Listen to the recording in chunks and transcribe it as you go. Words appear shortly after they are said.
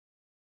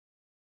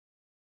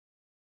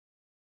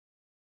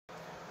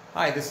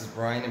Hi, this is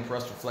Brian,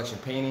 Impressed Reflection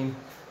Painting.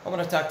 I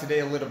want to talk today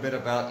a little bit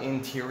about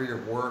interior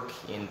work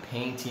in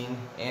painting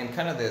and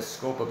kind of the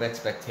scope of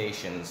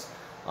expectations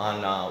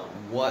on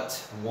what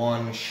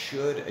one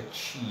should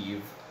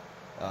achieve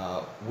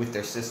with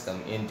their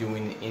system in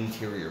doing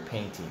interior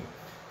painting.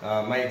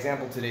 My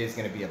example today is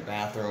going to be a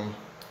bathroom.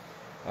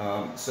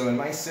 So in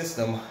my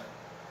system,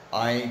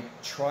 I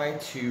try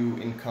to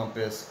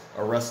encompass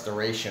a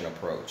restoration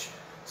approach.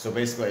 So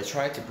basically I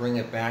try to bring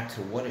it back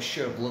to what it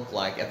should have looked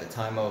like at the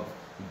time of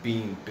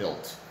being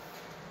built.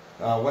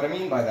 What I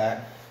mean by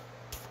that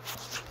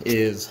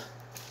is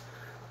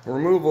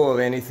removal of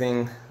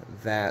anything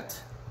that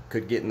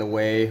could get in the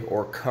way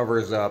or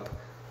covers up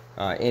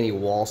any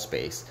wall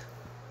space.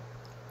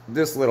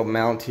 This little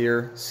mount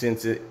here,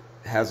 since it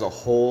has a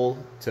hole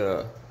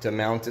to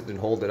mount it and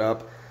hold it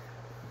up,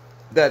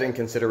 that in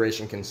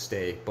consideration can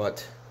stay,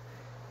 but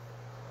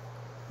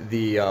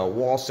the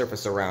wall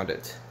surface around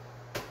it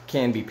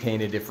can be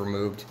painted if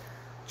removed,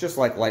 just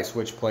like light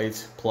switch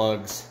plates,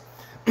 plugs.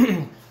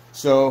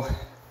 So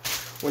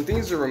when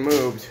things are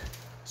removed,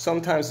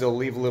 sometimes they'll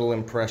leave little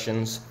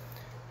impressions.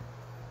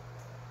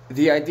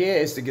 The idea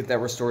is to get that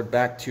restored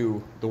back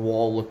to the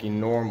wall looking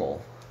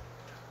normal,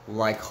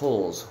 like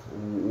holes,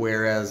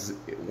 whereas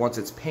once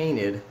it's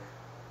painted,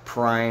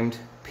 primed,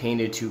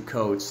 painted 2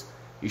 coats,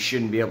 you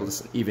shouldn't be able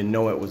to even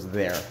know it was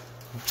there.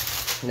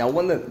 Now,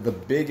 one of the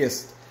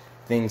biggest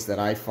things that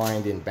I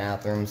find in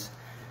bathrooms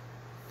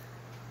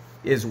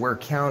is where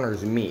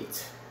counters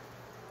meet.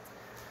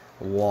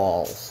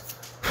 Walls.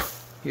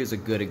 Here's a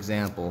good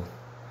example.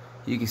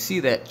 You can see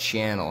that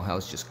channel, how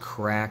it's just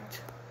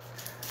cracked,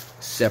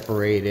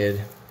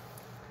 separated.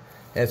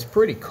 That's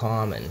pretty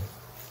common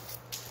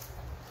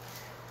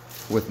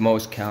with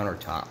most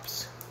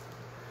countertops.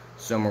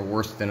 Some are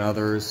worse than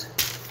others.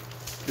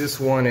 This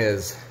one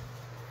is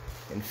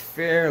in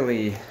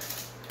fairly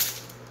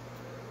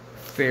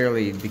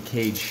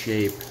decayed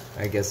shape,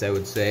 I guess I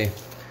would say.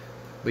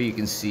 But you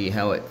can see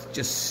how it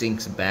just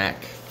sinks back.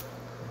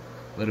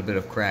 A little bit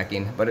of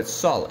cracking, but it's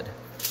solid.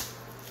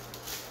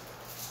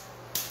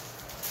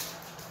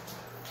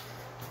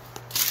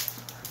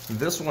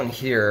 This one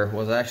here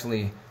was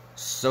actually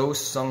so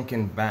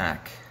sunken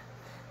back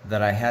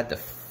that I had to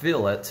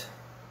fill it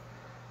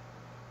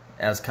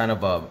as kind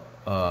of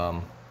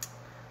a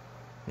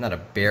not a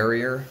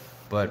barrier,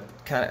 but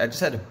I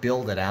just had to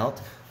build it out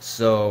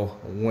so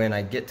when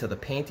I get to the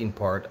painting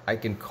part, I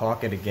can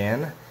caulk it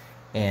again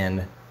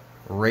and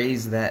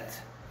raise that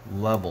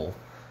level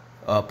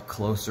up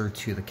closer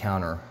to the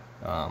counter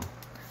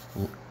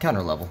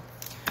level.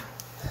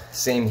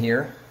 Same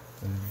here.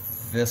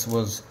 This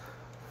was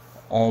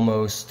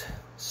almost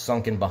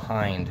sunken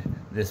behind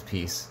this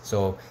piece,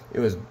 so it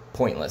was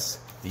pointless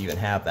to even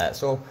have that.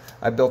 So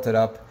I built it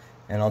up,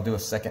 and I'll do a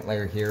second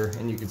layer here,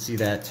 and you can see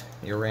that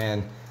it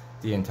ran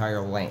the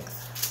entire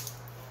length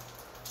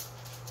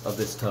of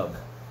this tub.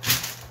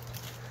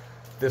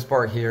 This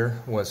part here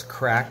was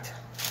cracked,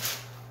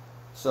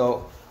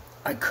 so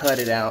I cut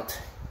it out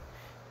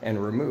and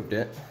removed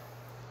it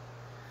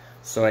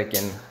so I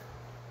can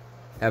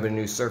have a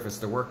new surface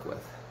to work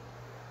with.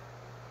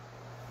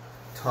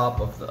 Top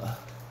of the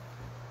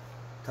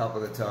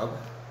tub,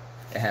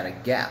 it had a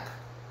gap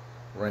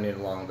running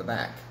along the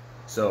back.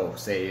 So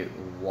say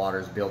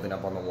water's building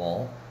up on the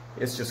wall,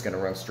 it's just going to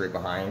run straight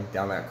behind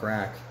down that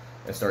crack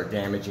and start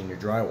damaging your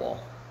drywall.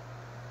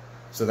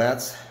 So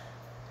that's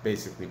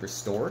basically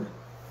restored.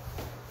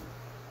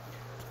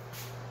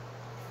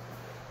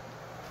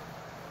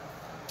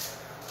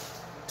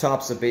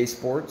 Tops of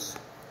baseboards,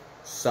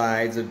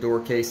 sides of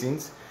door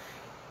casings.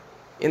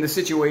 In the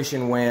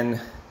situation when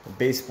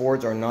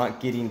baseboards are not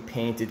getting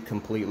painted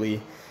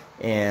completely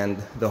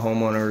and the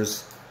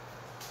homeowner's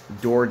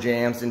door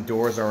jambs and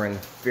doors are in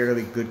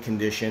fairly good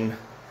condition,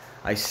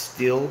 I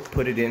still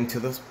put it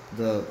into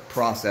the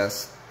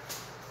process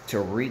to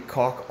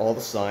re-caulk all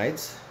the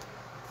sides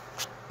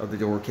of the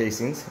door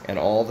casings and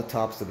all the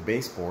tops of the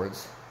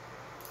baseboards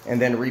and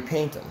then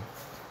repaint them.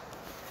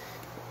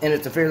 And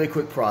it's a fairly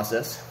quick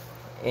process.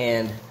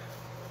 And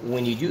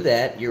when you do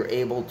that, you're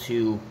able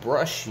to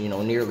brush,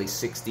 nearly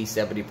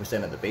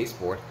 60–70% of the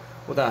baseboard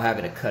without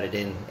having to cut it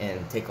in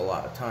and take a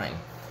lot of time.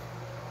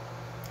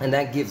 And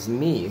that gives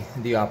me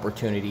the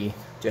opportunity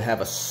to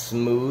have a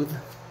smooth,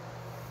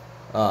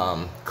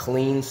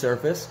 clean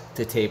surface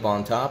to tape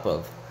on top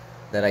of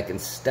that I can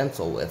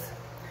stencil with.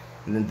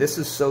 And then this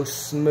is so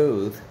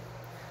smooth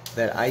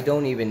that I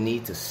don't even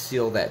need to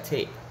seal that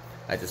tape.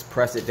 I just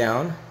press it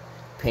down,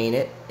 paint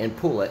it, and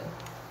pull it.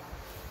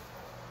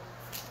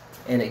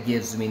 And it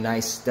gives me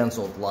nice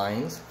stenciled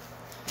lines,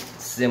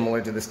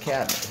 similar to this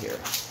cabinet here.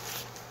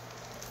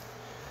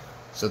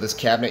 So this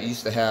cabinet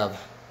used to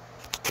have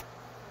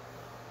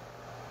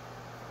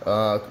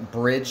a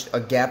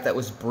gap that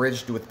was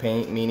bridged with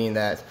paint, meaning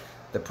that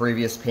the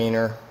previous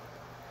painter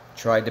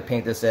tried to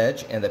paint this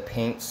edge and the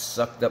paint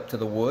sucked up to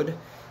the wood,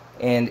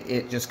 and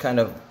it just kind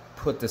of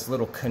put this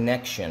little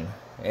connection.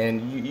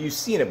 And you've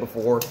seen it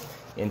before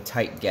in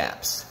tight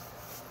gaps.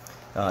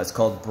 It's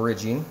called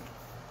bridging.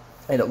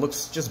 And it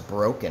looks just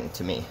broken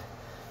to me.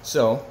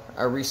 So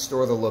I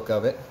restore the look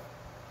of it,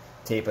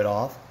 tape it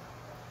off,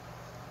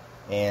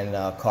 and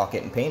caulk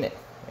it and paint it,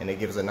 and it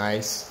gives a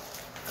nice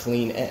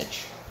clean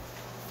edge.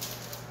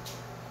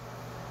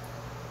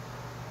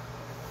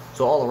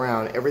 So all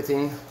around,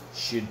 everything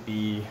should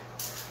be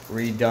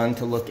redone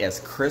to look as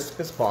crisp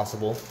as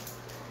possible,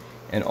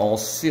 and all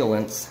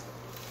sealants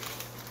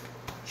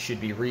should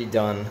be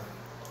redone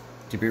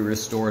to be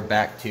restored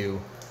back to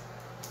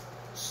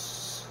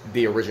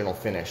the original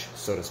finish,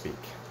 so to speak.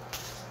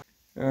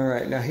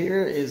 Alright, now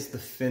here is the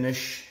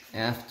finish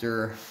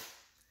after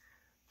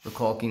the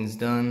caulking's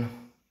done.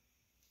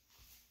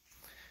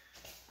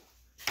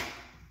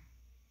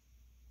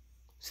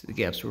 See, the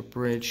gaps were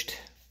bridged.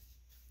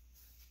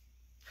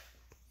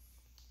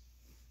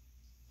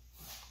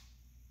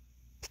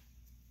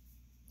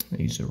 I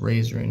used a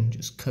razor and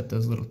just cut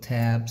those little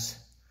tabs.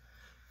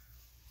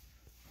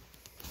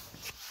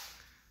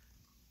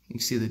 You can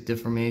see the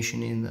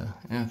deformation in the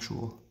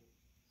actual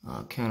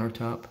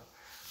countertop,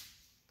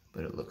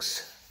 but it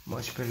looks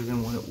much better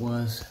than what it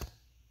was.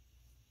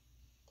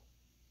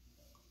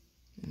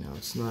 And now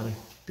it's not a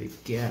big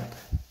gap.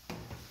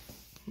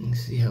 You can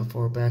see how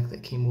far back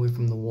that came away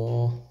from the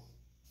wall.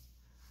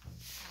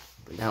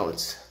 But now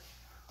it's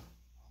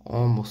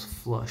almost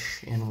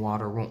flush and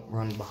water won't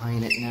run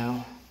behind it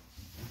now.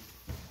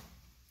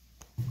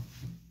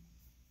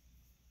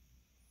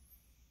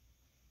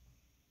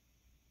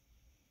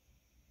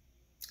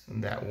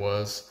 And that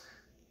was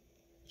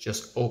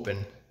just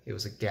open. It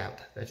was a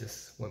gap that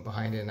just went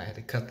behind it, and I had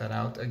to cut that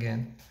out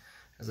again,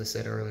 as I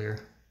said earlier.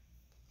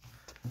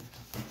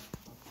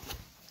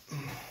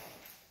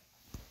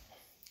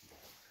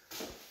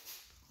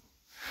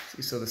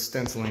 See, so the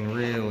stenciling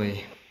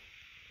really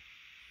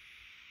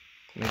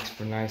makes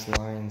for nice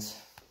lines.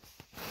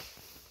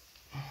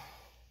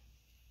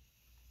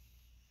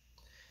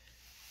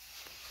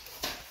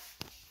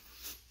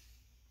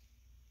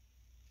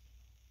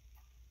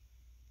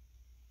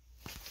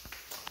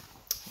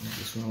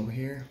 This one over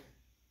here.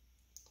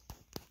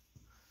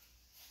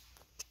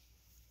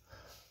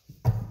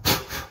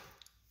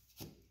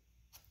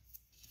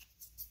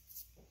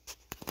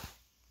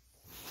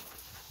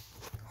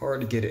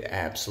 Hard to get it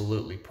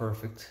absolutely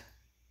perfect,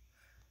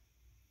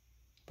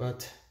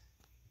 but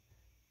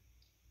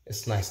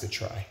it's nice to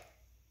try.